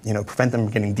and prevent them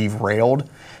from getting derailed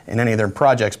in any of their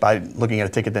projects by looking at a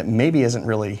ticket that maybe isn't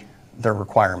really their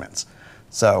requirements.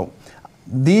 So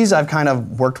these I've kind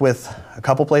of worked with a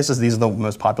couple places. These are the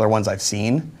most popular ones I've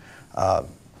seen.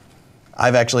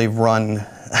 I've actually run,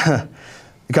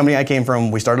 the company I came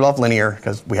from, we started off linear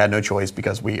because we had no choice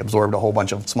because we absorbed a whole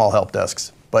bunch of small help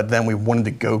desks. But then we wanted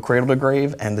to go cradle to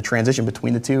grave, and the transition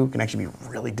between the two can actually be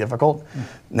really difficult.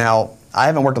 Now, I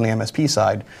haven't worked on the MSP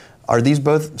side. Are these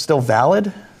both still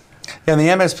valid? Yeah, on the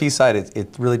MSP side,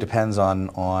 it really depends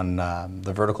on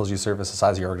the verticals you service, the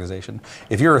size of your organization.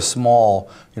 If you're a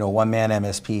small, one-man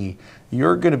MSP,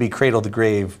 you're going to be cradle to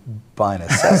grave by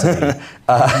necessity.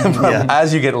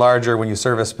 As you get larger, when you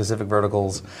service specific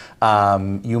verticals,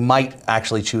 you might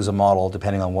actually choose a model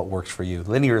depending on what works for you.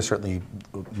 Linear is certainly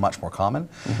much more common.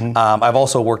 I've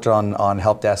also worked on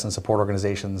help desks and support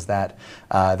organizations that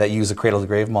use a cradle to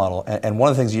grave model. And one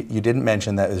of the things you didn't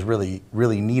mention that is really,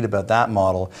 really neat about that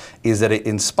model is that it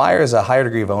inspires a higher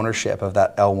degree of ownership of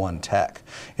that L1 tech.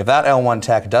 If that L1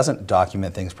 tech doesn't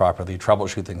document things properly,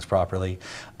 troubleshoot things properly,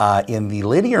 in the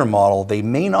linear model, they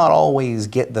may not always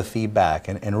get the feedback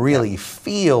and really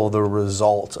feel the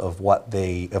result of what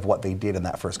they did in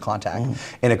that first contact.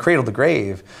 In a cradle to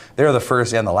grave, they're the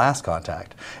first and the last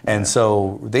contact, and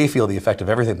so they feel the effect of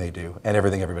everything they do and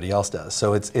everything everybody else does.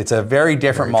 So it's a very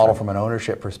different model from an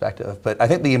ownership perspective. But I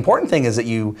think the important thing is that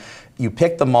you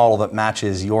pick the model that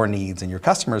matches your needs and your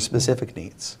customer's specific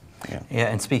needs. Yeah,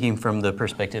 and speaking from the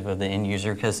perspective of the end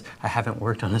user, because I haven't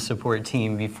worked on a support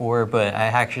team before, but I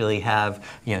actually have,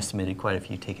 submitted quite a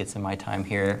few tickets in my time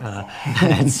here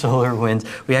at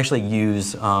SolarWinds. We actually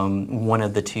use one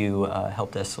of the two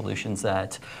help desk solutions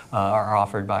that are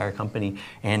offered by our company,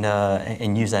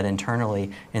 and use that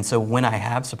internally. And so when I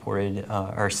have supported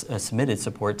or submitted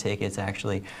support tickets,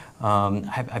 actually,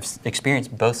 I've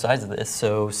experienced both sides of this.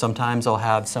 So sometimes I'll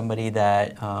have somebody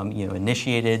that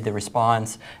initiated the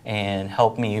response and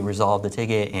helped me resolve the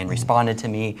ticket and responded to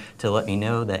me to let me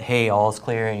know that, hey, all's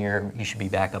clear and you should be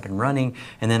back up and running.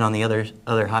 And then on the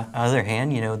other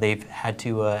hand, they've had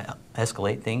to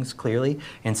escalate things clearly,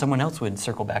 and someone else would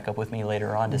circle back up with me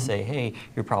later on to say, hey,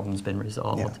 your problem's been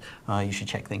resolved. You should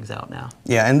check things out now.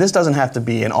 Yeah, and this doesn't have to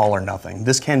be an all or nothing.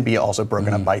 This can be also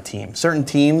broken up by team. Certain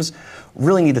teams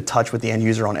really need to touch with the end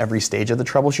user on every stage of the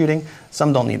troubleshooting.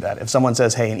 Some don't need that. If someone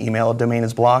says, hey, an email domain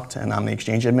is blocked, and I'm the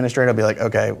Exchange administrator, I'll be like,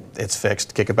 okay, it's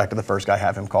fixed, kick it back to the first guy,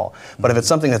 have him call. But if it's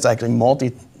something that's actually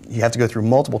you have to go through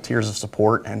multiple tiers of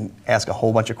support and ask a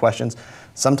whole bunch of questions,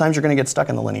 sometimes you're going to get stuck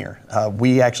in the linear.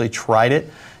 We actually tried it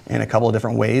in a couple of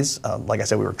different ways. Like I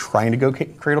said, we were trying to go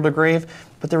cradle to grave,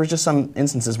 but there was just some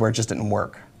instances where it just didn't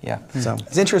work. Yeah. So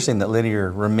it's interesting that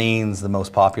linear remains the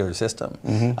most popular system,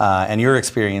 and your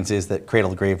experience is that cradle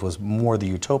to grave was more the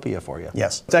utopia for you.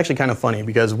 Yes. It's actually kind of funny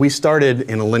because we started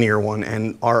in a linear one,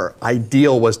 and our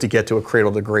ideal was to get to a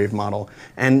cradle to grave model.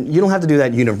 And you don't have to do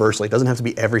that universally. It doesn't have to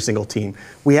be every single team.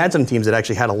 We had some teams that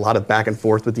actually had a lot of back and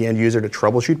forth with the end user to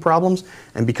troubleshoot problems,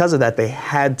 and because of that, they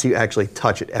had to actually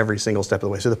touch it every single step of the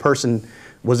way. So the person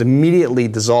was immediately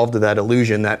dissolved to that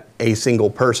illusion that a single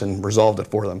person resolved it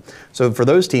for them. So for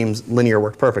those teams, linear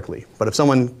worked perfectly. But if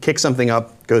someone kicks something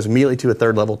up, goes immediately to a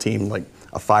third level team, like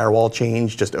a firewall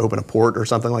change, just to open a port or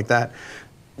something like that,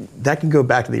 that can go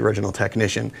back to the original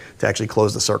technician to actually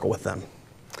close the circle with them.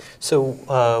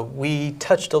 So we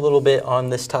touched a little bit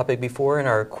on this topic before in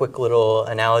our quick little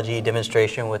analogy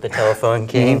demonstration with the telephone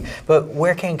game, but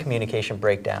where can communication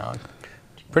break down?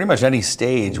 Pretty much any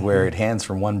stage where it hands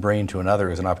from one brain to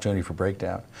another is an opportunity for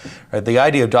breakdown. Right? The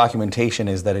idea of documentation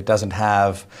is that it doesn't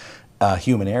have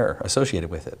human error associated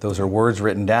with it. Those are words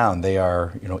written down. They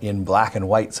are in black and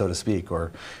white, so to speak,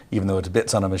 or even though it's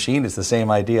bits on a machine, it's the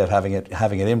same idea of having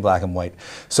it in black and white.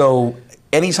 So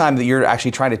anytime that you're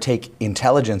actually trying to take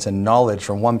intelligence and knowledge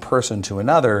from one person to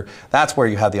another, that's where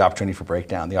you have the opportunity for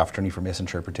breakdown, the opportunity for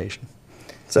misinterpretation.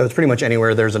 So it's pretty much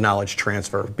anywhere there's a knowledge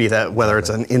transfer, be that whether it's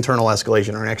an internal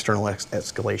escalation or an external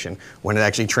escalation, when it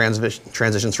actually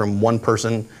transitions from one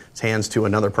person's hands to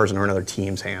another person or another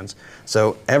team's hands.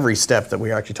 So every step that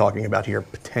we're actually talking about here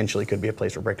potentially could be a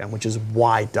place for breakdown, which is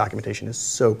why documentation is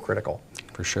so critical.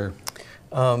 For sure.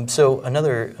 So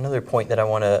another point that I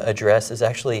want to address is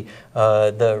actually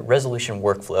the resolution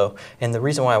workflow. And the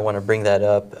reason why I want to bring that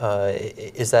up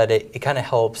is that it kind of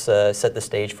helps set the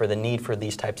stage for the need for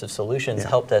these types of solutions,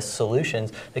 help desk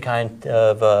solutions to kind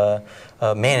of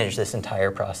manage this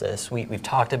entire process. We've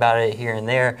talked about it here and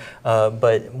there,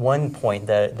 but one point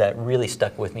that really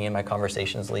stuck with me in my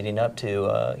conversations leading up to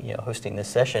hosting this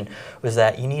session was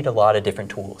that you need a lot of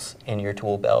different tools in your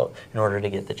tool belt in order to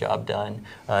get the job done,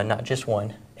 not just one.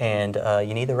 And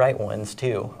you need the right ones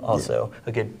too, also,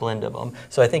 a good blend of them.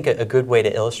 So I think a good way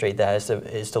to illustrate that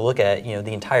is to look at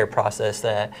the entire process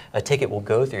that a ticket will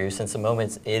go through since the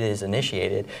moment it is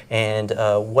initiated and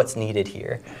what's needed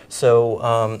here. So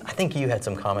I think you had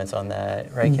some comments on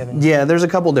that, right, Kevin? Yeah, there's a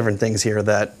couple different things here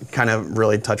that kind of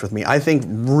really touch with me. I think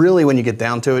really when you get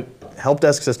down to it, help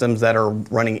desk systems that are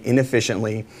running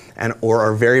inefficiently or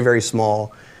are very, very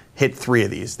small hit three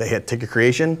of these. They hit ticket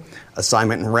creation,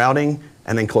 assignment and routing,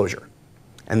 and then closure.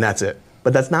 And that's it.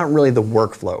 But that's not really the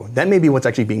workflow. That may be what's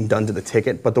actually being done to the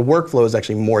ticket, but the workflow is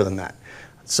actually more than that.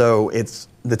 So it's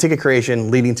the ticket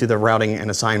creation leading to the routing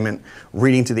and assignment,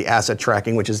 leading to the asset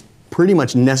tracking, which is pretty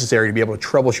much necessary to be able to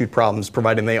troubleshoot problems,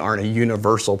 providing they aren't a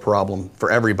universal problem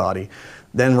for everybody.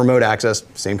 Then remote access,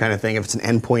 same kind of thing. If it's an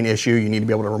endpoint issue, you need to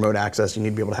be able to remote access. You need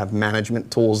to be able to have management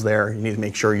tools there. You need to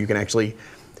make sure you can actually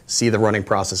see the running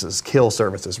processes, kill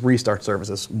services, restart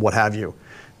services, what have you.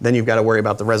 Then you've got to worry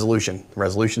about the resolution. The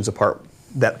resolution's a part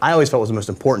that I always felt was the most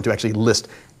important to actually list.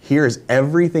 Here's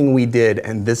everything we did,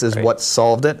 and this is what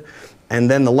solved it. And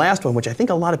then the last one, which I think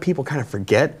a lot of people kind of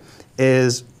forget,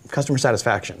 is customer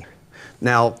satisfaction.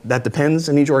 Now, that depends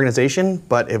in each organization,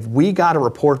 but if we got a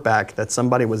report back that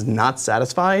somebody was not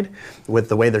satisfied with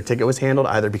the way their ticket was handled,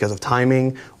 either because of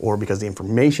timing or because the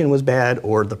information was bad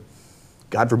or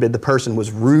God forbid the person was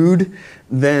rude,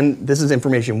 then this is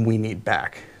information we need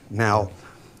back. Now,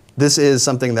 this is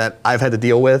something that I've had to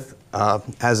deal with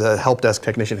as a help desk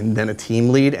technician and then a team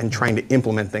lead and trying to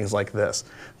implement things like this.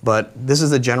 But this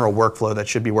is a general workflow that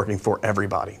should be working for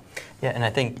everybody. Yeah, and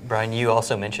I think, Brian, you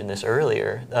also mentioned this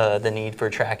earlier, the need for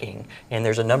tracking. And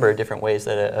there's a number of different ways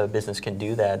that a business can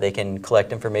do that. They can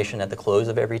collect information at the close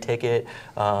of every ticket.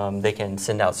 They can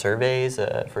send out surveys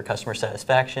for customer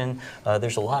satisfaction.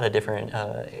 There's a lot of different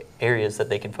areas that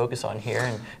they can focus on here.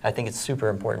 And I think it's super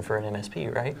important for an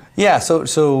MSP, right? Yeah,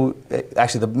 so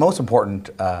actually the most important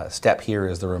step here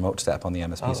is the remote step on the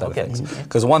MSP side of things.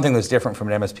 Because one thing that's different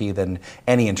from an MSP than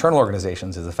any internal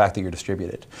organizations is the fact that you're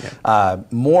distributed. Yeah.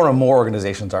 More and more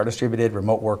organizations are distributed.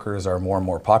 Remote workers are more and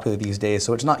more popular these days,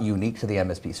 so it's not unique to the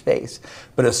MSP space.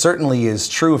 But it certainly is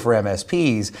true for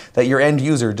MSPs that your end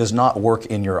user does not work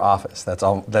in your office. That's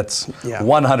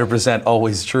 100%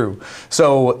 always true.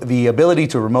 So the ability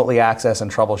to remotely access and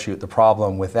troubleshoot the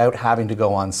problem without having to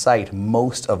go on site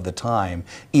most of the time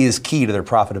is key to their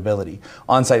profitability.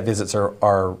 On-site visits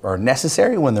are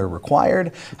necessary when they're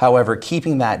required. However,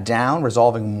 keeping that down,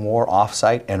 resolving more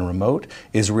off-site and remote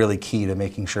is really key to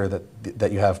making sure that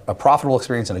you have a profitable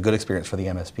experience and a good experience for the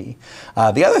MSP.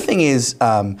 The other thing is,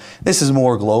 this is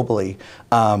more globally,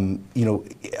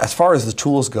 as far as the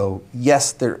tools go,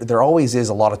 yes, there always is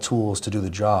a lot of tools to do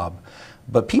the job.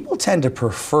 But people tend to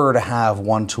prefer to have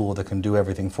one tool that can do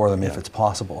everything for them if it's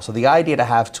possible. So the idea to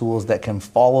have tools that can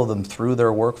follow them through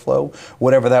their workflow,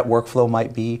 whatever that workflow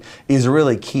might be, is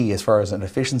really key as far as an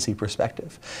efficiency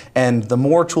perspective. And the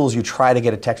more tools you try to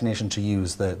get a technician to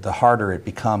use, the harder it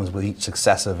becomes with each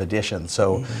successive addition.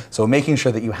 So, so making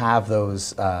sure that you have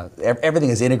those,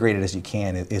 everything as integrated as you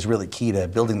can is really key to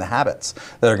building the habits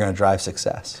that are going to drive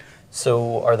success.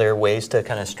 So are there ways to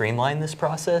kind of streamline this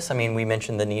process? I mean, we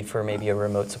mentioned the need for maybe a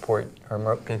remote support or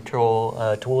remote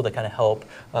control tool to kind of help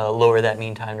lower that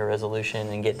mean time to resolution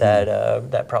and get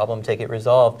that problem ticket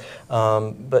resolved.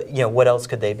 But what else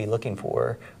could they be looking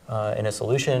for in a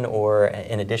solution or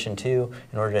in addition to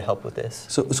in order to help with this?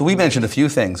 So we mentioned a few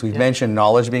things. We've mentioned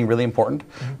knowledge being really important,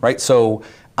 right? So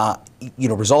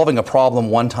resolving a problem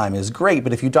one time is great,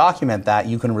 but if you document that,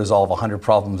 you can resolve 100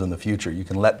 problems in the future. You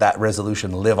can let that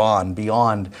resolution live on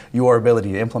beyond your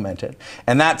ability to implement it.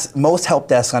 And most help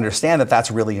desks understand that that's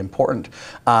really important,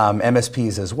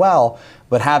 MSPs as well,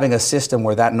 but having a system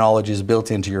where that knowledge is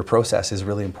built into your process is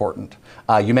really important.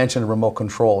 You mentioned remote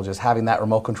control, just having that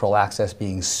remote control access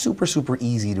being super, super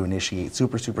easy to initiate,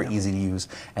 super, super easy to use,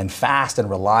 and fast and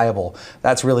reliable.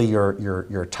 That's really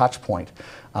your touch point.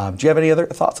 Do you have any other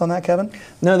thoughts on that, Kevin?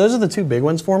 No, those are the two big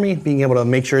ones for me. Being able to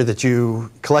make sure that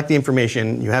you collect the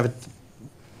information, you have it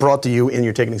brought to you in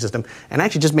your ticketing system, and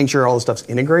actually just make sure all the stuff's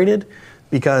integrated,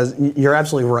 because you're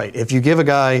absolutely right. If you give a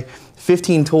guy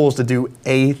 15 tools to do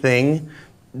a thing,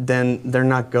 then they're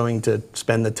not going to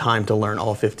spend the time to learn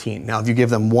all 15. Now, if you give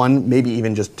them one, maybe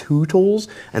even just 2 tools,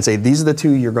 and say, these are the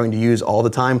 2 you're going to use all the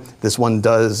time. This one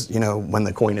does, when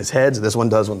the coin is heads. This one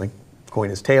does when the coin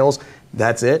is tails.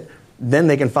 That's it. Then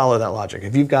they can follow that logic.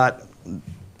 If you've got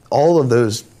all of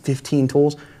those 15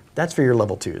 tools, that's for your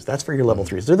level 2s. That's for your level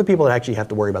 3s. They're the people that actually have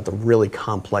to worry about the really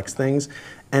complex things.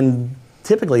 And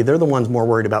typically, they're the ones more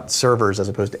worried about servers as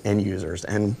opposed to end users.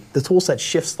 And the tool set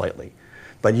shifts slightly.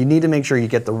 But you need to make sure you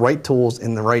get the right tools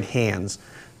in the right hands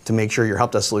to make sure your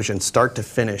help desk solution, start to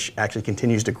finish, actually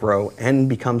continues to grow and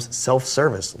becomes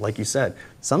self-service, like you said.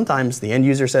 Sometimes the end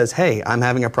user says, hey, I'm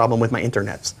having a problem with my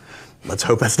internets. Let's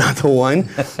hope that's not the one.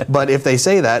 But if they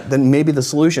say that, then maybe the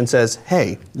solution says,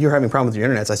 hey, you're having a problem with your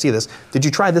internets, I see this. Did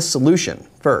you try this solution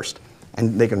first?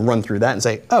 And they can run through that and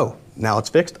say, oh, now it's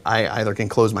fixed. I either can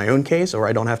close my own case or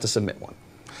I don't have to submit one.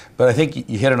 But I think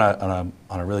you hit on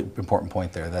a really important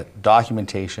point there, that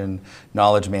documentation,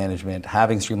 knowledge management,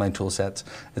 having streamlined tool sets,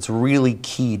 it's really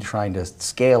key to trying to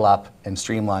scale up and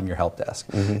streamline your help desk.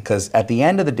 Because at the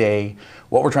end of the day,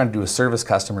 what we're trying to do is service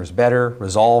customers better,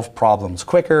 resolve problems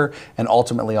quicker, and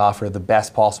ultimately offer the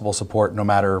best possible support no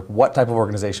matter what type of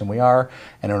organization we are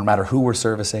and no matter who we're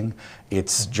servicing.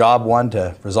 It's job one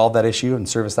to resolve that issue and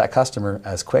service that customer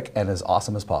as quick and as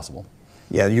awesome as possible.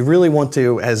 Yeah, you really want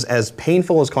to, as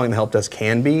painful as calling the help desk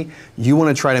can be, you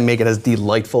want to try to make it as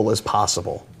delightful as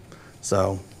possible.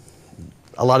 So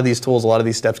a lot of these tools, a lot of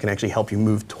these steps can actually help you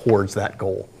move towards that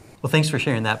goal. Well, thanks for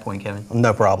sharing that point, Kevin.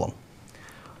 No problem.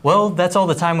 Well, that's all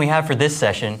the time we have for this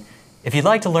session. If you'd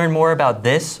like to learn more about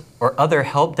this or other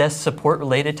help desk support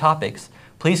related topics,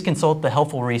 please consult the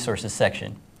helpful resources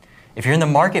section. If you're in the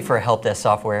market for a help desk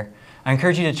software, I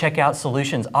encourage you to check out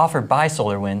solutions offered by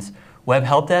SolarWinds, Web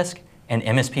Help Desk, and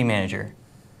MSP Manager.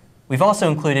 We've also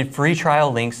included free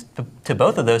trial links to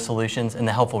both of those solutions in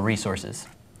the helpful resources.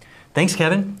 Thanks,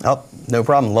 Kevin. Oh, no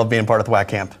problem. Love being part of the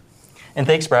THWACKcamp. And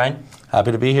thanks, Brian.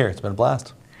 Happy to be here. It's been a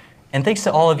blast. And thanks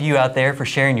to all of you out there for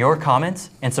sharing your comments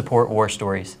and support war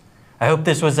stories. I hope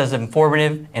this was as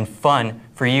informative and fun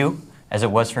for you as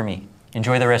it was for me.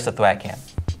 Enjoy the rest of THWACKcamp.